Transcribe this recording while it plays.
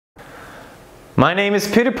My name is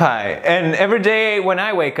Pewdiepie, and every day when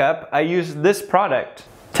I wake up, I use this product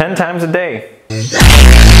 10 times a day.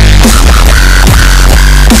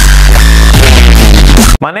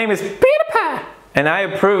 My name is Pewdiepie, and I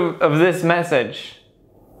approve of this message.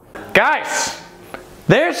 Guys,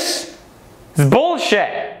 this is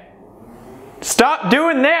bullshit. Stop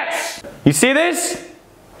doing this. You see this?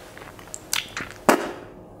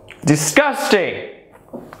 Disgusting.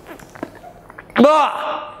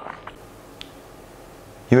 Ugh.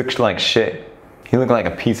 You look like shit. You look like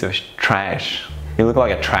a piece of trash. You look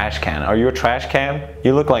like a trash can. Are you a trash can?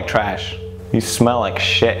 You look like trash. You smell like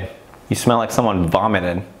shit. You smell like someone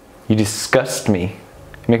vomited. You disgust me.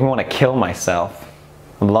 You make me want to kill myself.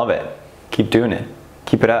 I love it. Keep doing it.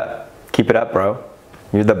 Keep it up. Keep it up, bro.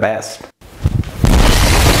 You're the best.